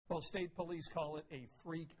Well, state police call it a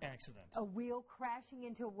freak accident. A wheel crashing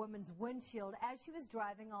into a woman's windshield as she was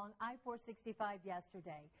driving along I-465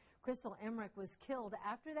 yesterday. Crystal Emmerich was killed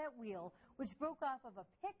after that wheel, which broke off of a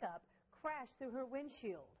pickup, crashed through her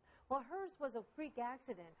windshield. While hers was a freak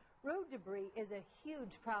accident, road debris is a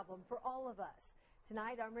huge problem for all of us.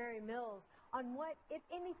 Tonight, our Mary Mills on what, if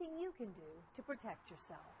anything, you can do to protect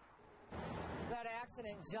yourself. That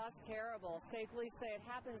accident, just terrible. State police say it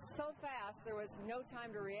happened so fast there was no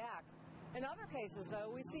time to react. In other cases,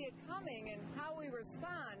 though, we see it coming, and how we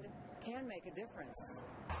respond can make a difference.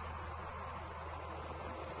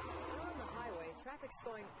 On the highway, traffic's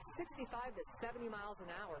going 65 to 70 miles an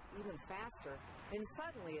hour, even faster, and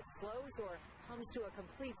suddenly it slows or comes to a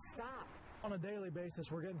complete stop. On a daily basis,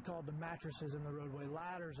 we're getting called to mattresses in the roadway,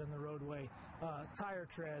 ladders in the roadway, tire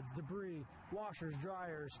treads, debris, washers,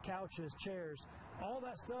 dryers, couches, chairs. All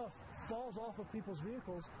that stuff falls off of people's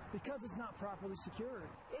vehicles because it's not properly secured.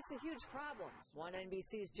 It's a huge problem. One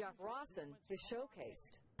NBC's Jeff Rawson is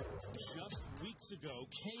showcased. Just weeks ago,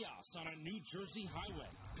 chaos on a New Jersey highway.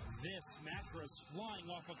 This mattress flying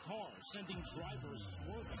off a car, sending drivers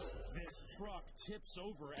swerving. This truck tips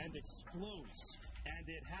over and explodes. And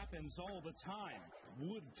it happens all the time.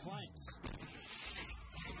 Wood planks.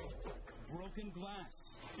 Broken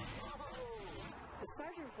glass.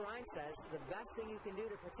 Sergeant Perrine says the best thing you can do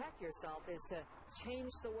to protect yourself is to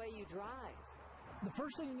change the way you drive. The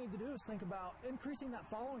first thing you need to do is think about increasing that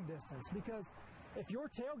following distance, because if you're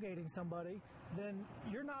tailgating somebody, then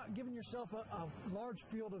you're not giving yourself a large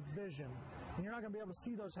field of vision, and you're not going to be able to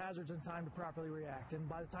see those hazards in time to properly react. And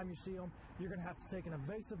by the time you see them, you're going to have to take an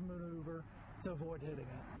evasive maneuver to avoid hitting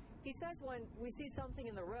it. He says when we see something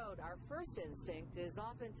in the road, our first instinct is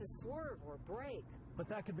often to swerve or brake. But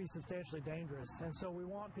that could be substantially dangerous, and so we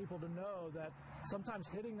want people to know that sometimes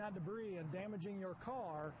hitting that debris and damaging your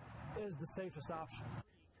car is the safest option.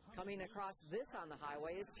 Coming across this on the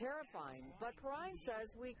highway is terrifying, but Perrine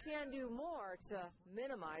says we can do more to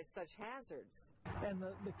minimize such hazards. And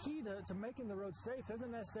the key to making the road safe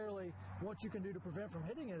isn't necessarily what you can do to prevent from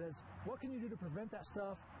hitting it, is what can you do to prevent that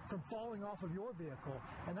stuff from falling off of your vehicle.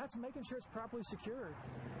 And that's making sure it's properly secured.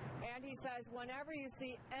 And he says whenever you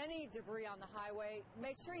see any debris on the highway,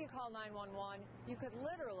 make sure you call 911. You could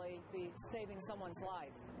literally be saving someone's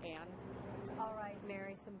life. Ann? All right,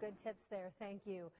 Mary, some good tips there. Thank you.